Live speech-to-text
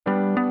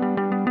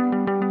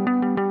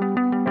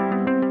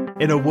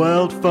In a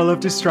world full of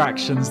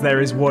distractions,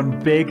 there is one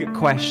big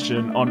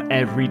question on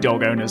every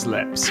dog owner's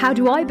lips. How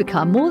do I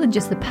become more than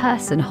just the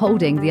person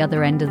holding the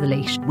other end of the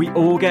leash? We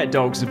all get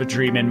dogs with a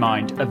dream in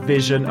mind, a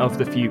vision of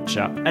the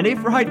future. And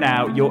if right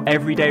now your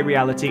everyday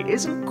reality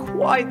isn't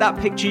quite that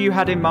picture you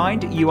had in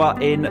mind, you are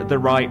in the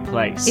right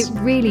place. It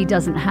really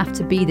doesn't have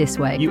to be this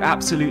way. You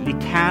absolutely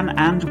can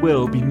and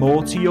will be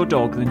more to your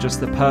dog than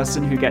just the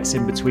person who gets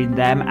in between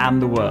them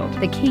and the world.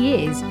 The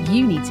key is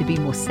you need to be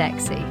more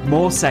sexy.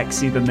 More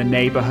sexy than the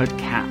neighbourhood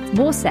cat.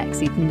 More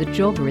sexy than the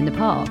jogger in the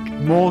park.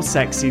 More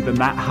sexy than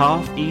that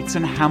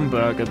half-eaten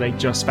hamburger they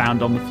just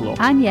found on the floor.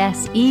 And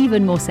yes,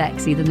 even more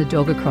sexy than the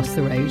dog across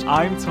the road.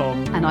 I'm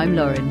Tom. And I'm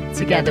Lauren.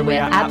 Together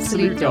we're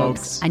Absolute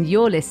Dogs. And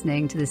you're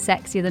listening to the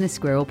Sexier Than a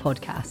Squirrel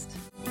podcast.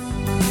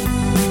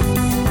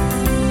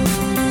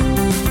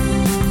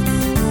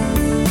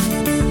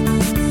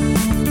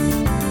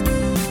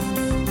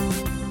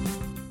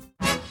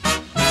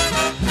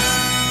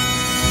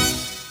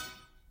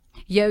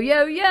 Yo,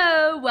 yo,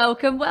 yo,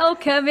 welcome,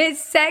 welcome.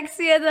 It's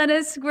Sexier Than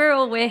a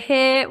Squirrel. We're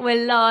here,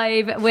 we're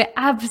live. We're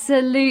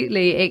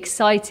absolutely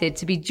excited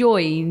to be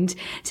joined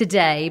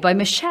today by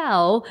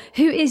Michelle,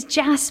 who is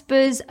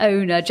Jasper's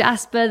owner.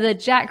 Jasper, the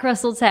Jack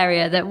Russell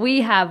Terrier that we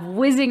have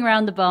whizzing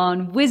around the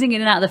barn, whizzing in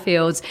and out of the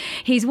fields.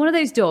 He's one of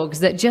those dogs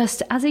that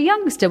just as a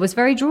youngster was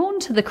very drawn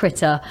to the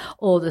critter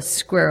or the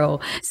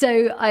squirrel.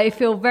 So I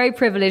feel very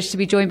privileged to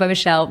be joined by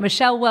Michelle.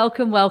 Michelle,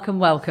 welcome, welcome,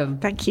 welcome.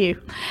 Thank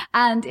you.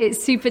 And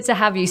it's super to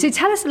have you. So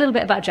tell us a little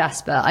bit about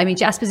Jasper. I mean,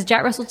 Jasper's a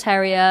Jack Russell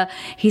Terrier.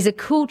 He's a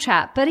cool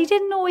chap, but he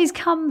didn't always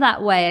come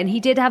that way. And he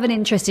did have an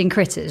interest in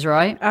critters,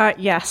 right?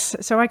 Yes.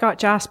 So I got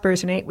Jasper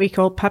as an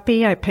 8-week-old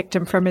puppy. I picked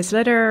him from his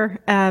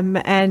litter.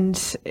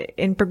 And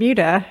in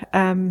Bermuda,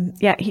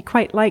 he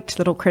quite liked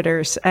little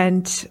critters.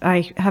 And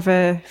I have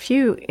a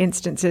few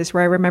instances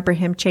where I remember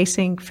him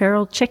chasing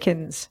feral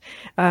chickens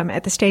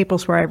at the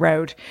stables where I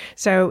rode.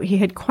 So he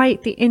had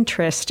quite the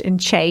interest in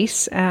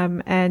chase,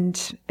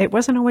 and it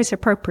wasn't always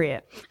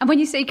appropriate. And when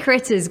you say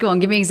critters, go on,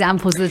 give me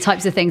examples of the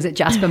types of things that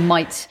Jasper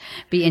might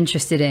be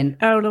interested in.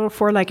 Oh, little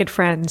four-legged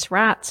friends,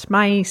 rats,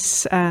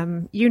 mice,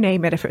 you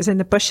name it. If it was in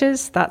the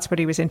bushes, that's what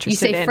he was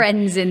interested in. You say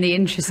friends in the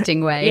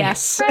interesting way.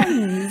 Yes.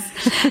 Friends.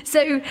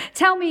 So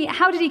tell me,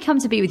 how did he come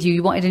to be with you?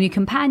 You wanted a new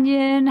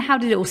companion? How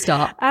did it all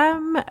start?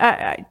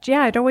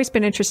 I'd always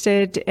been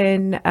interested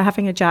in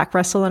having a Jack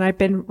Russell, and I'd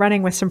been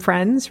running with some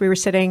friends. We were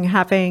sitting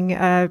having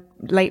a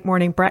late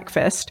morning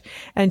breakfast,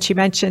 and she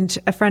mentioned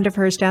a friend of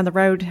hers down the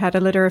road had a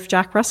litter of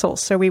Jack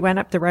Russells. So we went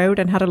up the road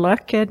and had a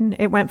look, and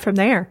it went from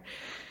there.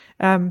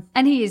 And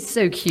he is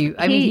so cute.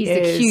 I mean, he's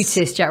the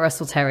cutest Jack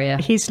Russell Terrier.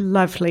 He's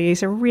lovely.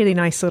 He's a really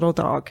nice little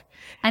dog.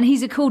 And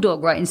he's a cool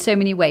dog, right, in so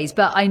many ways.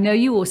 But I know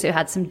you also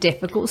had some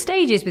difficult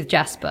stages with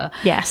Jasper.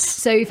 Yes.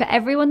 So for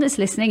everyone that's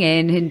listening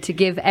in, and to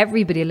give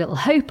everybody a little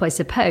hope, I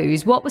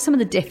suppose, what were some of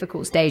the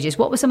difficult stages?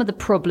 What were some of the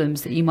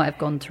problems that you might have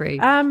gone through?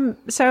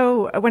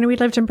 So when we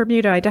lived in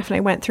Bermuda, I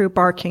definitely went through a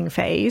barking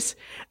phase.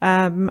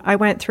 I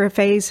went through a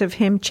phase of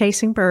him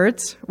chasing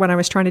birds when I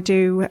was trying to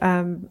do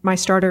my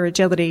starter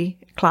agility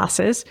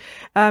classes.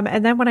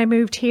 And then when I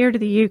moved here to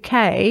the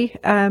UK,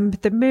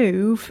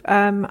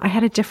 I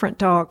had a different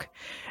dog.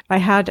 I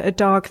had a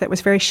dog that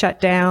was very shut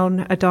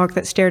down, a dog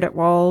that stared at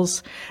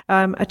walls,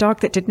 a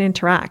dog that didn't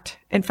interact.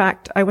 In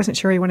fact, I wasn't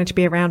sure he wanted to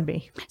be around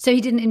me. So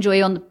he didn't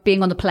enjoy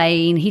being on the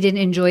plane. He didn't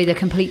enjoy the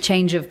complete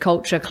change of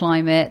culture,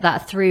 climate.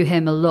 That threw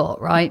him a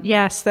lot, right?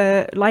 Yes,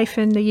 the life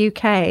in the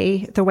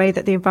UK, the way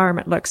that the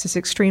environment looks is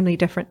extremely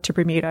different to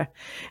Bermuda.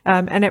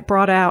 And it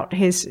brought out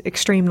his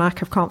extreme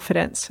lack of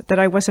confidence that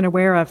I wasn't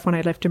aware of when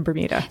I lived in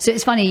Bermuda. So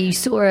it's funny, you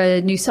saw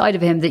a new side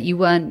of him that you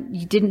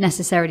didn't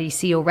necessarily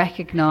see or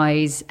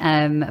recognize,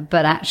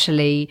 but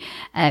actually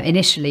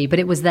initially, but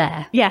it was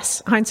there.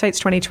 Yes, hindsight's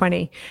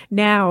 2020.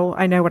 Now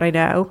I know what I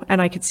know.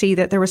 And I could see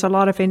that there was a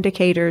lot of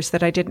indicators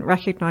that I didn't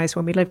recognize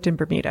when we lived in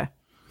Bermuda.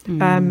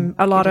 And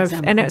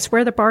it's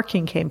where the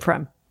barking came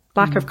from.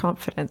 Lack of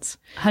confidence.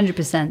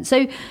 100%.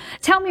 So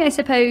tell me, I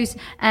suppose,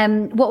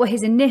 what were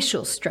his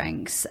initial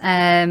strengths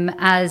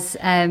as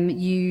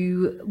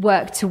you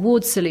worked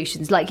towards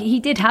solutions? Like, he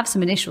did have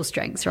some initial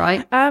strengths,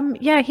 right?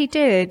 Yeah, he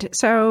did.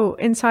 So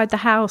inside the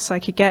house, I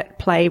could get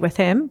play with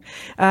him.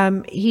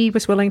 He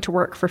was willing to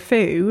work for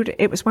food.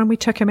 It was when we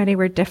took him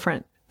anywhere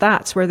different.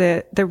 That's where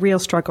the real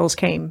struggles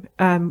came,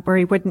 where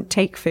he wouldn't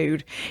take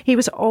food. He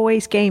was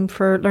always game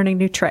for learning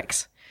new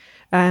tricks.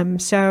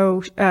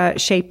 So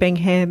shaping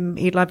him,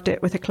 he loved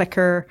it with a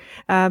clicker.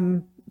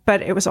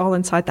 But it was all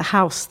inside the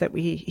house that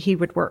he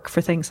would work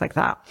for things like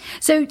that.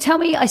 So tell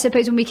me, I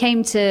suppose when we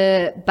came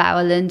to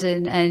Bowerland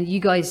and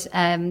you guys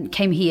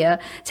came here,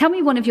 tell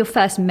me one of your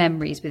first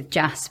memories with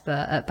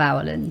Jasper at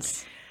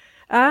Bowerlands.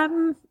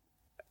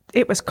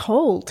 It was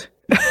cold.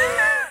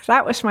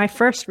 That was my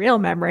first real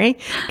memory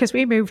because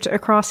we moved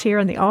across here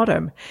in the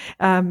autumn.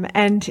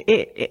 And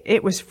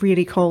it was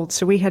really cold.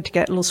 So we had to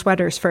get little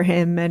sweaters for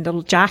him and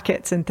little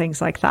jackets and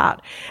things like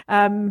that.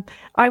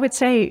 I would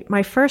say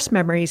my first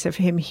memories of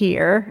him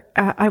here,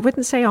 I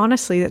wouldn't say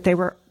honestly that they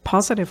were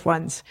positive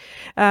ones.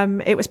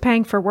 It was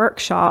paying for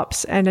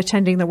workshops and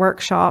attending the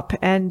workshop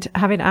and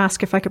having to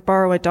ask if I could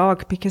borrow a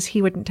dog because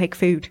he wouldn't take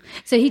food.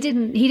 So he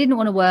didn't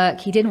want to work.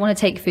 He didn't want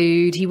to take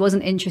food. He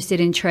wasn't interested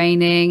in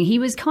training. He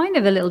was kind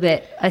of a little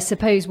bit, I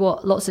suppose,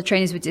 what lots of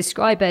trainers would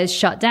describe as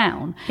shut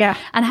down. Yeah.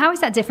 And how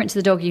is that different to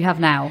the dog you have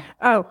now?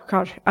 Oh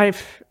God,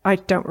 I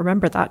don't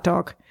remember that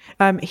dog.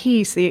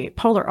 He's the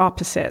polar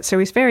opposite. So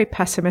he's very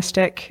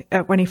pessimistic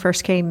when he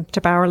first came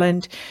to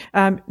Bowerland.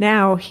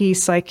 Now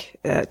he's like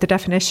the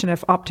definition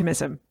of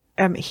optimism.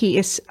 He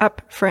is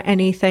up for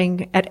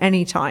anything at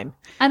any time.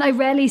 And I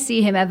rarely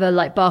see him ever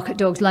like bark at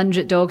dogs, lunge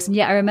at dogs. And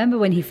yet I remember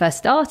when he first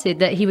started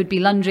that he would be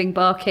lunging,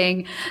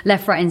 barking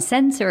left, right and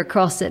centre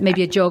across at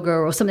maybe a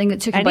jogger or something that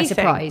took him by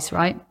surprise,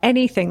 right?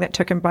 Anything that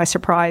took him by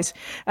surprise.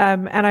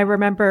 And I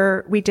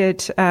remember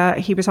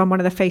he was on one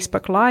of the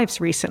Facebook Lives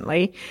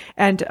recently,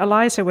 and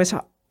Eliza was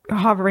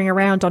hovering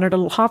around on her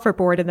little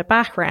hoverboard in the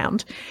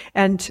background.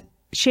 And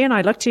she and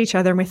I looked at each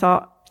other and we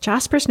thought,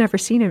 Jasper's never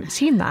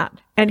seen that.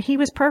 And he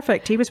was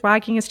perfect. He was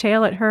wagging his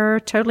tail at her,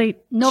 totally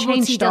Novelty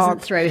changed dog.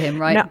 doesn't throw him,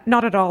 right? No,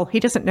 not at all. He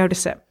doesn't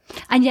notice it.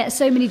 And yet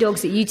so many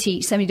dogs that you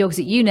teach, so many dogs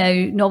that you know,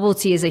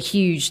 novelty is a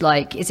huge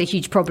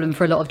problem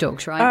for a lot of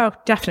dogs, right? Oh,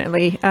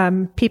 definitely.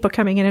 People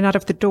coming in and out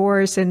of the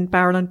doors in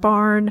Bowerland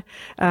Barn,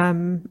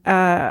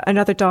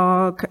 another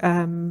dog,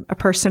 a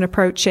person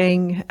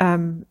approaching.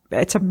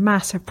 It's a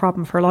massive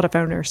problem for a lot of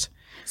owners.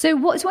 So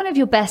what's one of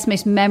your best,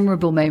 most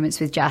memorable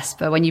moments with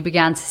Jasper when you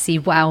began to see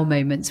wow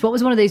moments? What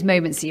was one of those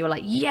moments that you were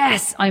like,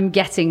 yes, I'm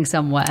getting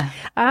somewhere?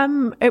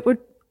 It would,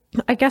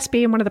 I guess,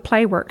 be in one of the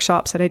play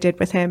workshops that I did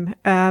with him.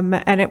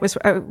 And it was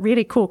a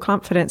really cool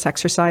confidence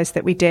exercise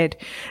that we did,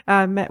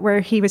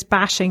 where he was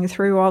bashing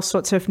through all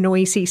sorts of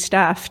noisy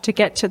stuff to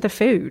get to the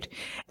food.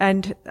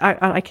 And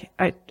I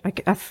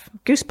have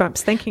goosebumps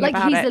thinking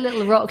about it. Like he's a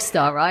little rock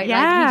star, right?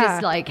 Yeah. Like he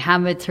just like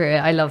hammered through it.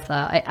 I love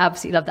that. I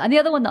absolutely love that. And the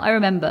other one that I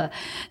remember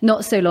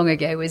not so long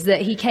ago was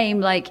that he came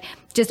like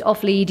just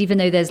off lead, even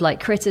though there's like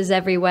critters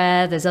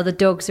everywhere, there's other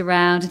dogs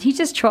around, and he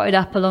just trotted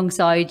up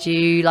alongside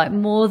you, like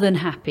more than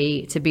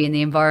happy to be in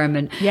the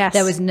environment. Yes.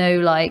 There was no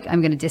like,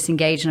 I'm going to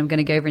disengage and I'm going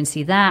to go over and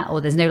see that,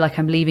 or there's no like,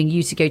 I'm leaving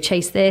you to go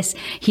chase this.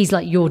 He's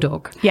like your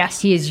dog.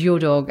 Yes. He is your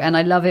dog. And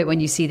I love it when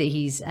you see that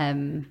he's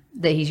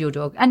your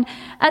dog. And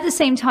at the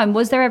same time,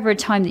 was there ever a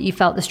time that you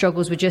felt the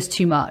struggles were just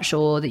too much,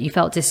 or that you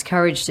felt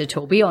discouraged at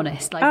all? Be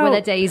honest. Like, were there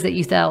days that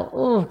you felt,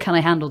 oh, can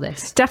I handle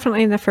this?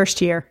 Definitely in the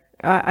first year.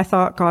 I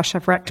thought, gosh,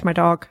 I've wrecked my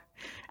dog.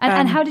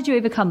 And how did you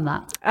overcome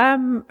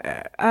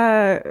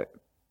that?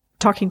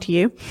 Talking to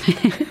you.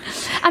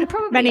 And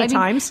probably many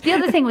times. The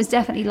other thing was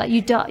definitely like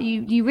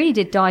you really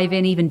did dive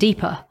in even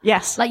deeper.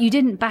 Yes. Like you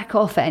didn't back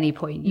off at any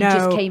point. You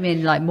just came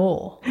in like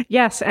more.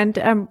 Yes. And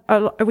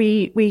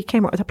we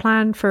came up with a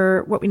plan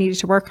for what we needed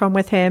to work on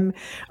with him.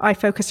 I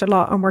focused a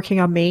lot on working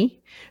on me.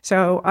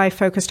 So I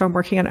focused on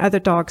working on other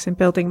dogs and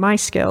building my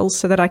skills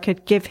so that I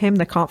could give him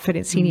the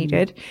confidence he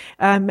needed.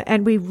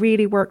 And we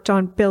really worked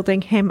on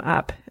building him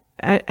up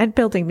and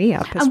building me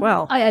up as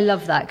well. I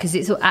love that because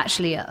it's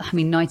actually,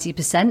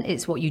 90%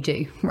 it's what you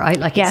do, right?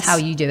 Like Yes. It's how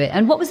you do it.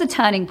 And what was the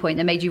turning point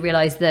that made you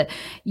realize that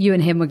you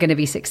and him were going to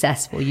be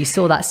successful? You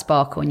saw that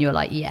sparkle and you were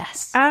like,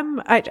 yes.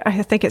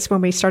 I think it's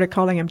when we started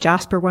calling him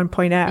Jasper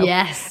 1.0.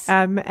 Yes.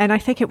 And I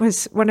think it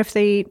was one of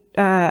the,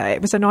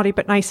 it was a Naughty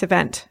But Nice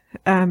event,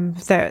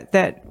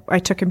 that I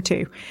took him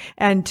to.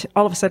 And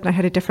all of a sudden I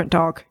had a different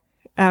dog.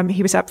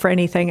 He was up for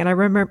anything. And I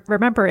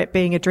remember it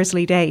being a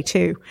drizzly day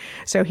too.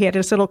 So he had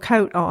his little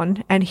coat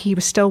on and he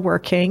was still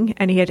working,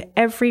 and he had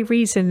every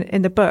reason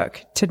in the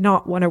book to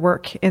not want to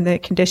work in the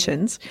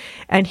conditions,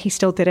 and he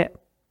still did it.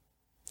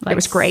 It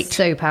was great.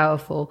 So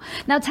powerful.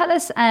 Now tell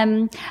us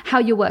how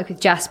your work with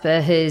Jasper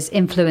has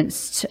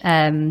influenced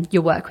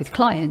your work with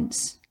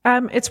clients.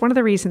 It's one of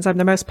the reasons I'm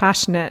the most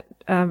passionate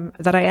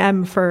that I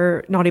am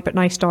for Naughty But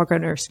Nice dog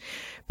owners,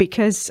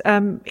 because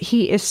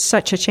he is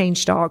such a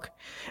changed dog.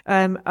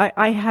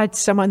 I had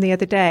someone the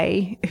other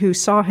day who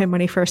saw him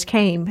when he first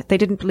came. They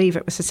didn't believe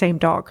it was the same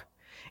dog.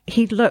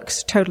 He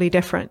looks totally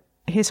different.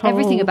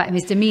 Everything about him,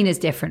 his demeanor is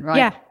different, right?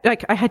 Yeah.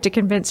 Like I had to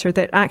convince her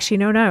that actually,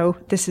 no,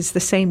 this is the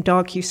same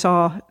dog you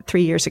saw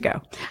 3 years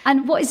ago.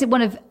 And what is it,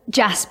 one of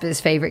Jasper's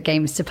favorite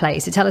games to play?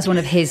 So tell us one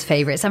of his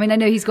favorites. I mean, I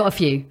know he's got a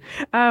few.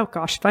 Oh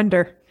gosh,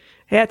 Thunder.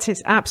 That's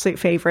his absolute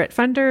favorite.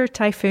 Thunder,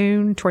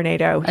 Typhoon,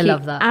 Tornado. I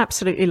love that.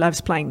 Absolutely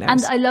loves playing those.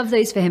 And I love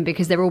those for him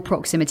because they're all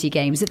proximity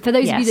games. For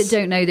those of you that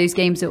don't know, those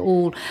games are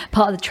all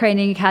part of the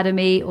Training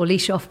Academy or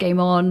Leash Off Game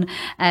On.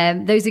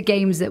 Those are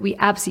games that we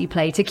absolutely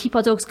play to keep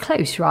our dogs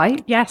close,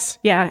 right? Yes.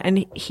 Yeah.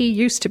 And he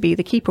used to be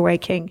the keep away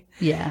king.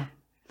 Yeah.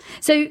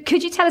 So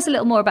could you tell us a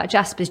little more about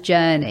Jasper's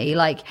journey?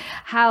 Like,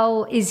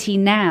 how is he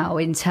now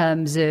in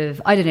terms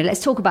of, I don't know,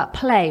 let's talk about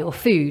play or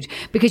food,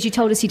 because you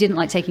told us he didn't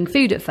like taking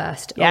food at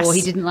first, yes. or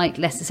he didn't like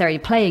necessarily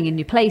playing in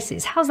new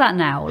places. How's that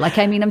now? Like,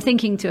 I mean, I'm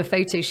thinking to a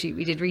photo shoot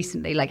we did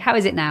recently. Like, how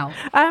is it now?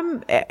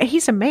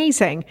 He's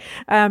amazing.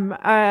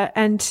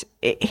 And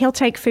he'll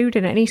take food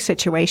in any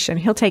situation.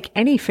 He'll take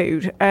any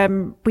food.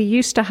 We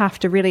used to have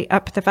to really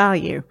up the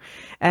value,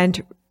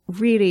 and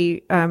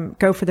really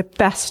go for the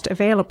best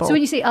available. So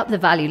when you say up the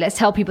value, let's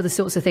tell people the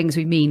sorts of things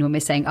we mean when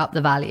we're saying up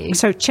the value.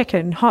 So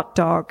chicken, hot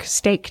dog,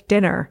 steak,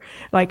 dinner,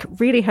 like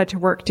really had to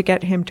work to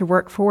get him to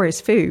work for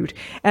his food.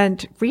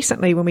 And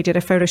recently when we did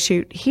a photo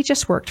shoot, he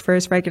just worked for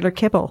his regular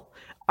kibble.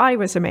 I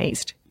was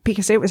amazed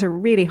because it was a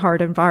really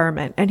hard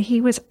environment and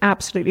he was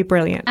absolutely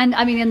brilliant. And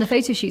I mean, in the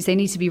photo shoots, they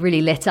need to be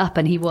really lit up,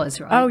 and he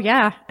was, right? Oh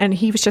yeah. And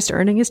he was just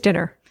earning his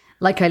dinner.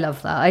 Like, I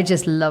love that. I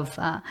just love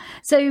that.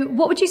 So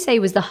what would you say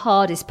was the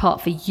hardest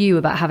part for you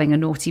about having a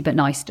naughty but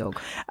nice dog?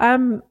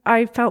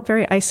 I felt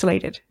very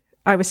isolated.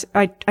 I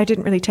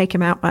didn't really take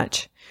him out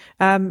much.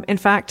 In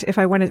fact, if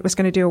I was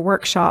going to do a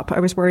workshop,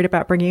 I was worried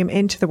about bringing him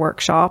into the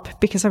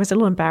workshop because I was a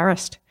little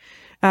embarrassed.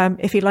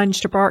 If he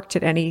lunged or barked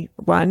at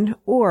anyone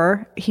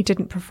or he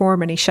didn't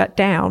perform and he shut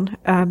down,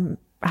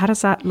 how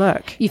does that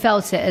look? You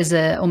felt it as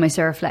almost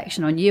a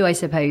reflection on you, I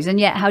suppose. And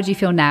yet, how do you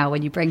feel now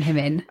when you bring him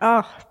in?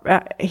 Oh,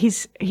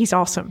 he's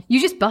awesome. You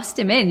just bust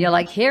him in. You're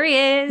like, here he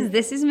is.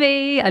 This is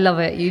me. I love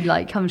it. You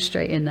like come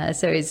straight in there.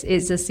 So it's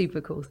a super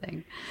cool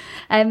thing.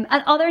 And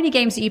are there any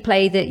games that you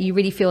play that you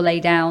really feel lay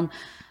down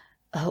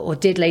or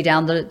did lay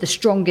down the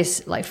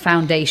strongest like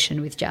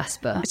foundation with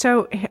Jasper?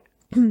 So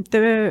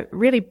the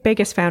really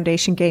biggest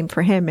foundation game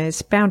for him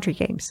is boundary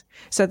games.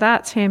 So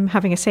that's him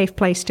having a safe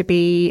place to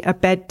be, a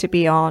bed to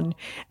be on.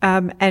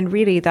 And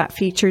really that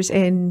features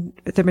in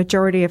the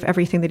majority of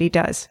everything that he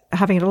does,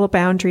 having a little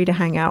boundary to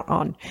hang out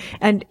on.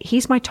 And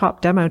he's my top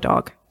demo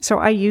dog. So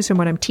I use him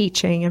when I'm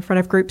teaching in front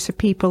of groups of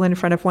people, in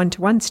front of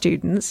one-to-one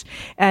students.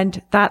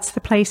 And that's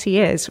the place he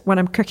is. When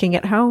I'm cooking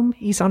at home,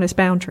 he's on his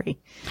boundary.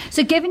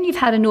 So given you've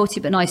had a naughty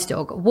but nice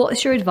dog,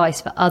 what's your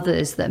advice for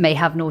others that may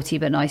have naughty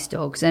but nice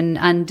dogs?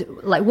 And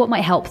like what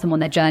might help them on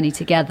their journey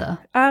together?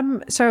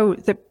 So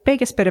the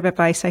biggest bit of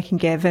advice I can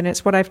give, and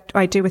it's what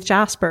I do with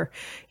Jasper,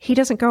 he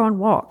doesn't go on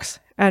walks.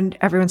 And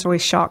everyone's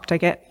always shocked. I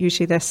get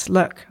usually this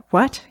look,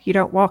 what? You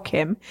don't walk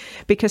him?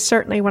 Because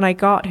certainly when I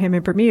got him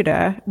in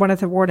Bermuda, one of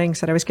the warnings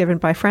that I was given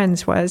by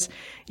friends was,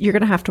 you're going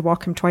to have to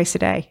walk him twice a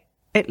day,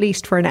 at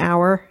least for an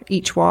hour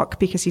each walk,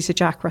 because he's a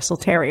Jack Russell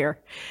Terrier.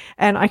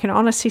 And I can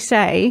honestly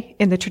say,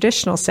 in the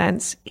traditional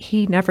sense,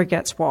 he never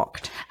gets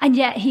walked. And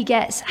yet he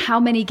gets how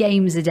many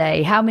games a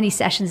day? How many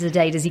sessions a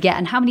day does he get?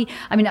 And how many,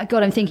 I mean,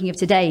 God, I'm thinking of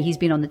today, he's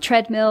been on the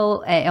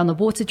treadmill, on the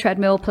water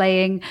treadmill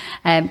playing,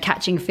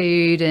 catching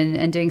food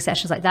and doing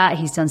sessions like that.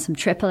 He's done some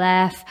triple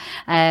F.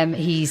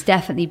 He's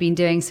definitely been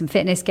doing some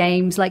fitness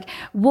games. Like,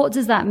 what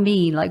does that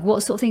mean? Like,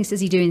 what sort of things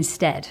does he do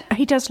instead?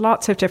 He does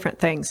lots of different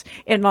things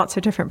in lots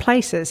of different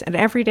places, and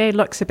every day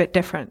looks a bit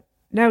different.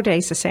 No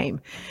day's the same.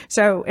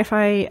 So if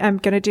I am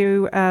going to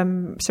do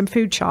some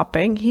food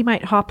shopping, he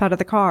might hop out of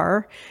the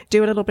car,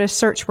 do a little bit of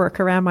search work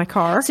around my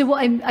car. So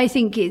what I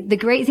think the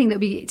great thing that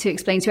would be to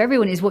explain to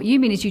everyone is what you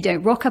mean is you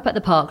don't rock up at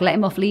the park, let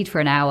him off lead for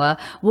an hour,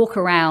 walk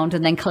around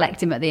and then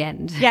collect him at the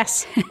end.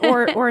 Yes.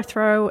 Or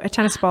throw a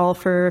tennis ball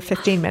for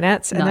 15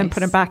 minutes and then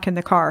put him back in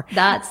the car.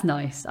 That's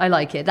nice. I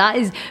like it. That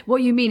is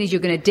what you mean is you're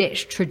going to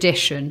ditch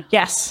tradition.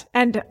 Yes.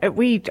 And I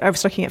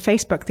was looking at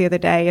Facebook the other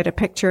day at a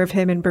picture of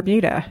him in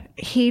Bermuda.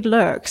 He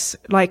looks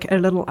like a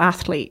little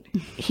athlete.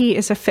 He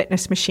is a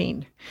fitness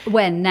machine.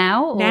 When?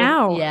 Now?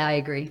 Now. Yeah, I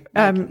agree.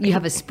 You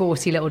have a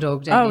sporty little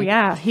dog, don't you? Oh,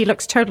 yeah. He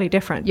looks totally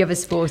different. You have a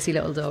sporty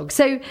little dog.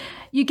 So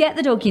you get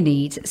the dog you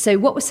need. So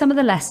what were some of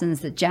the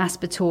lessons that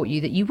Jasper taught you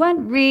that you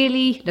weren't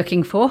really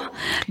looking for,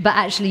 but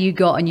actually you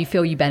got and you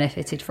feel you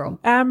benefited from?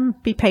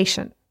 Be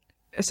patient.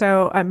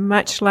 So I'm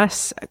much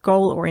less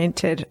goal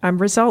oriented. I'm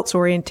results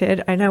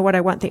oriented. I know what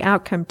I want the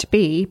outcome to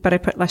be, but I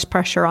put less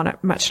pressure on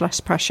it, much less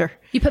pressure.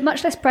 You put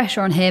much less pressure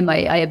on him,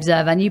 I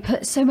observe, and you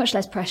put so much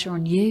less pressure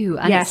on you.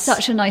 And yes. It's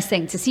such a nice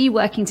thing to see you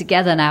working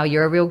together now.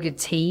 You're a real good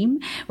team.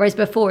 Whereas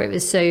before it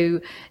was so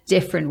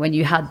different when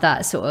you had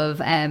that sort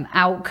of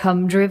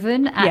outcome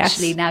driven.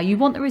 Actually, yes. Now you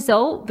want the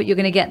result, but you're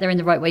going to get there in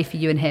the right way for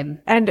you and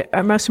him. And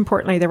most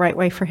importantly, the right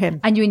way for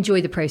him. And you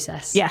enjoy the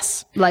process.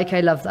 Yes. Like,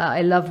 I love that.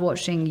 I love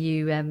watching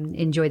you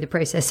enjoy the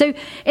process. So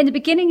in the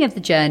beginning of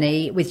the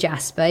journey with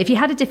Jasper, if you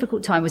had a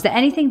difficult time, was there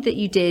anything that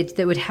you did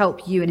that would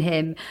help you and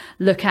him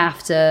look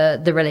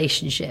after the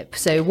relationship?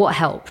 So what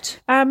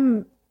helped?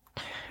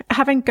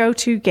 Having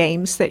go-to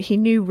games that he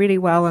knew really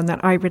well and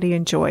that I really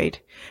enjoyed.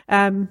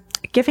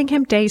 Giving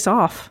him days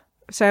off.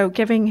 So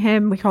giving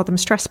him, we call them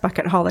stress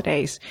bucket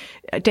holidays,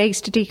 days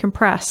to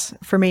decompress.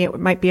 For me, it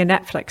might be a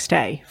Netflix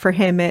day. For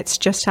him, it's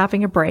just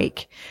having a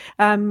break.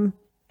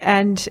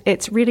 And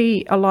it's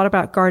really a lot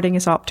about guarding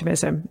his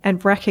optimism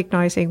and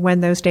recognizing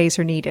when those days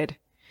are needed.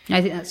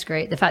 I think that's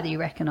great, the fact that you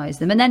recognize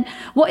them. And then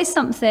what is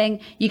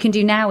something you can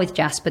do now with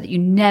Jasper that you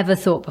never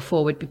thought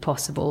before would be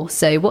possible?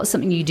 So what's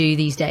something you do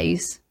these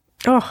days?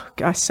 Oh,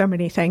 gosh, so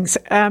many things.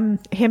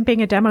 Him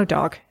being a demo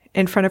dog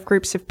in front of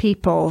groups of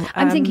people.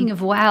 I'm thinking of,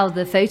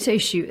 the photo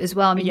shoot as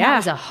well. I mean, that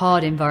was a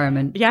hard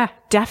environment. Yeah,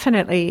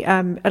 definitely.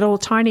 A little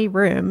tiny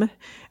room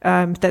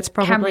that's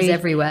probably... Cameras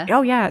everywhere.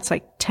 Oh, yeah. It's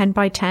like 10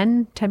 by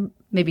 10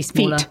 Maybe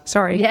smaller. Feet,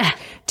 sorry. Yeah.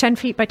 10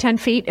 feet by 10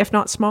 feet, if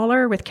not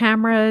smaller, with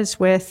cameras,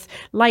 with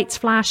lights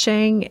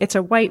flashing. It's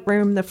a white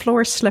room. The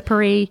floor's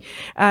slippery.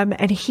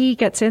 And he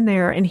gets in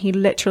there and he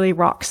literally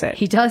rocks it.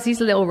 He does.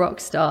 He's a little rock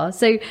star.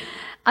 So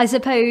I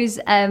suppose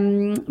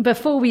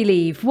before we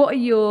leave, what are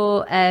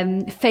your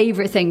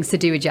favourite things to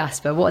do with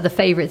Jasper? What are the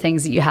favourite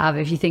things that you have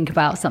if you think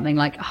about something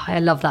like, oh, I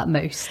love that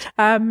most?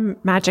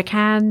 Magic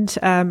Hand,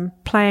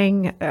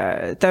 playing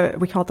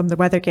we call them the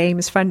weather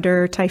games,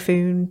 Thunder,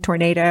 Typhoon,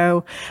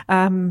 Tornado.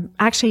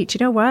 Actually, do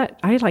you know what?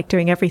 I like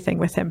doing everything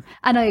with him.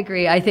 And I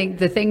agree. I think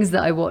the things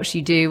that I watch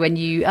you do when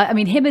you, I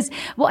mean, him as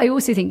what I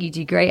also think you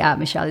do great at,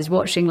 Michelle, is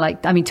watching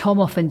Tom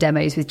often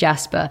demos with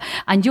Jasper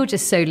and you're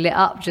just so lit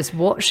up just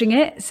watching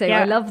it. So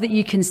I love that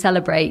you can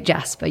celebrate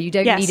Jasper. You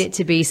don't need it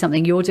to be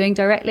something you're doing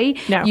directly.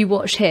 No. You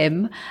watch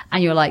him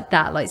and you're like,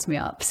 that lights me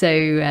up. So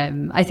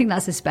I think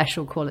that's a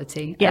special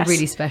quality, a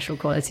really special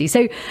quality.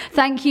 So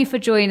thank you for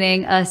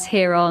joining us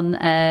here on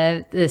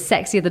the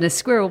Sexier Than a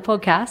Squirrel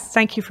podcast.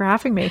 Thank you for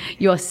having me.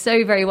 You're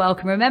so very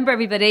welcome. Remember,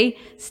 everybody,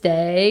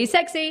 stay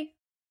sexy.